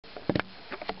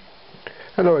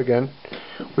Hello again.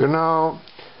 We're now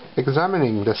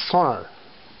examining the sonar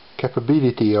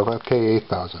capability of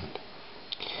LK8000.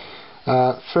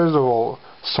 First of all,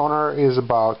 sonar is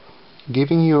about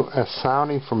giving you a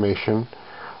sound information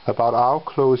about how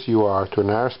close you are to an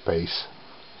airspace,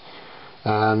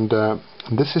 and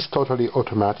this is totally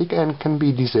automatic and can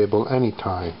be disabled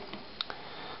anytime.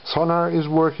 Sonar is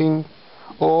working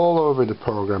all over the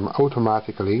program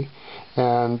automatically,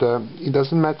 and it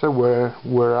doesn't matter where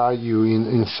are you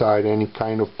inside any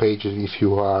kind of pages, if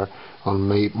you are on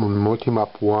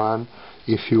Multimap 1,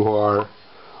 if you are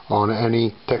on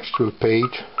any textual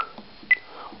page,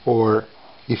 or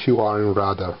if you are in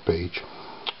radar page.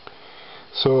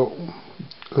 So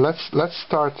let's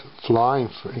start flying.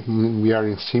 We are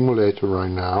in simulator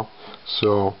right now,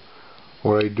 so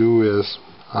what I do is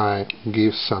I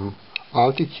give some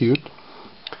altitude.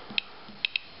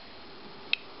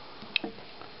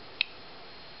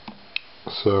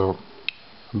 So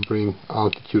bring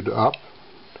altitude up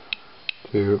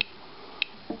to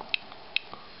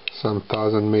some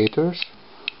 1,000 meters,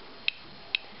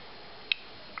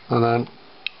 and then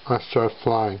I start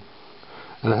flying.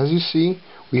 And as you see,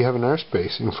 we have an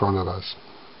airspace in front of us.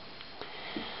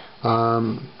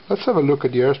 Let's have a look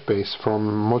at the airspace from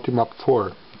Multimap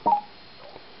 4.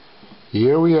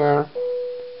 Here we are.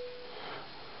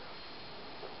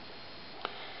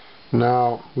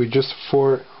 Now we're just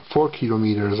 4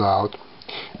 kilometers out,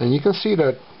 and you can see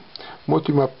that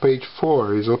Multimap page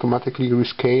 4 is automatically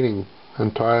rescaling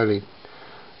entirely.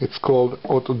 It's called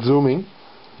auto zooming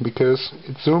because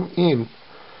it zooms in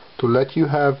to let you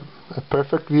have a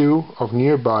perfect view of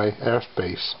nearby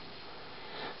airspace.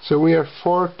 So we are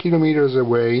 4 kilometers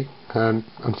away, and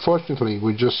unfortunately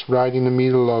we're just right in the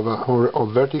middle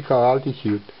of vertical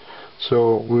altitude,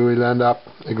 so we will end up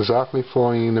exactly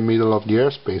falling in the middle of the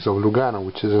airspace of Lugano,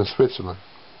 which is in Switzerland.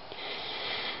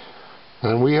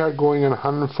 And we are going at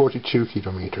 142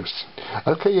 kilometers.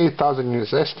 LK8000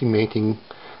 is estimating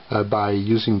by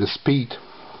using the speed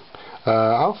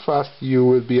how fast you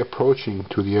will be approaching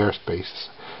to the airspaces,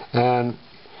 and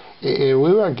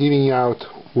we are giving out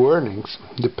warnings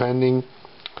depending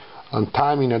on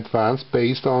time in advance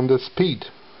based on the speed,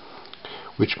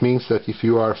 which means that if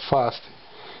you are fast,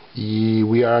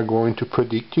 we are going to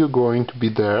predict you're going to be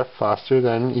there faster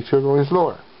than if you're going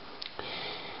slower.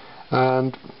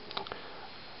 And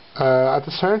at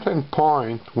a certain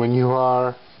point, when you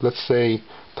are, let's say,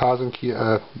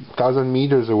 1,000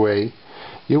 meters away,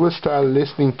 you will start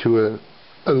listening to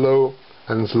a low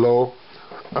and slow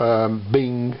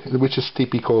bing, which is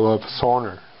typical of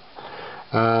sonar.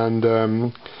 And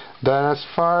then as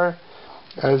far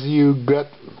as you get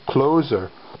closer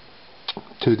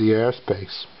to the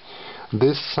airspace,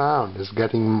 this sound is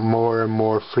getting more and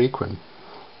more frequent,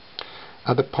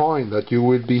 at the point that you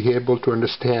will be able to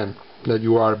understand that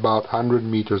you are about 100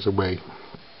 meters away.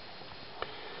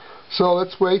 So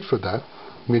let's wait for that.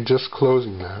 We're just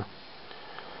closing now,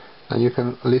 and you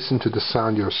can listen to the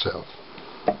sound yourself.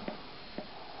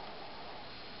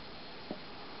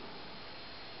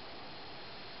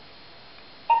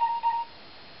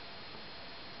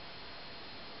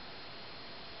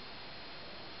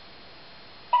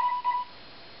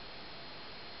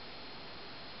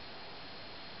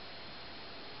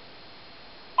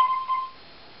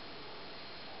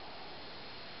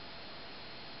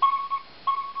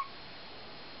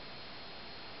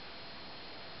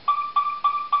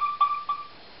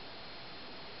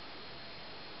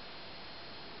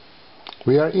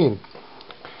 We are in.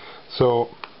 So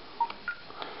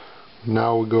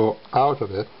now we go out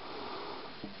of it,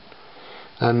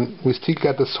 and we still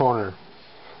get the sonar.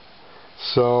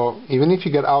 So even if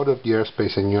you get out of the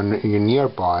airspace and you're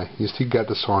nearby, you still get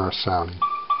the sonar sounding.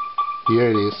 Here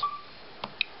it is.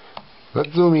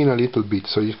 Let's zoom in a little bit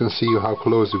so you can see how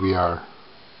close we are.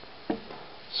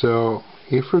 So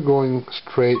if we're going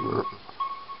straight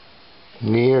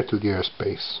near to the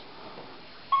airspace,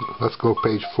 let's go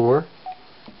page 4.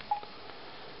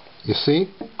 You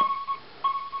see,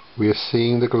 we are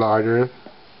seeing the glider,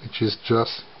 which is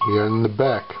just, we are in the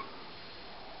back,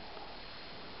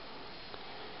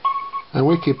 and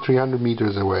we keep 300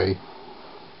 meters away,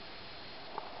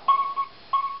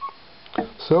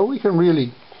 so we can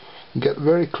really get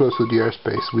very close to the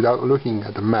airspace without looking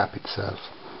at the map itself.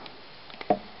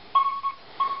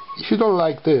 If you don't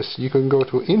like this, you can go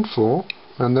to info,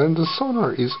 and then the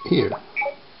sonar is here.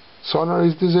 Sonar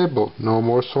is disabled, no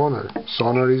more sonar.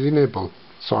 Sonar is enabled,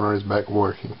 sonar is back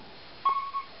working.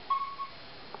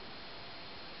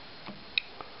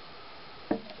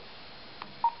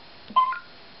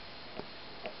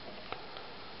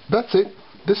 That's it.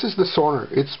 This is the sonar.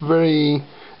 It's very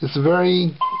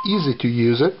easy to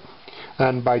use it,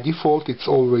 and by default it's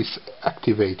always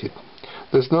activated.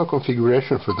 There's no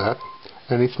configuration for that,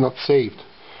 and it's not saved.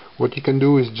 What you can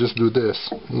do is just do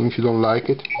this, and if you don't like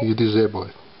it, you disable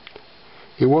it.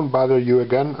 It won't bother you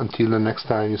again until the next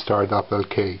time you start up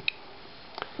LK.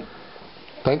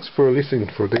 Thanks for listening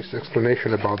for this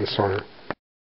explanation about the sonar.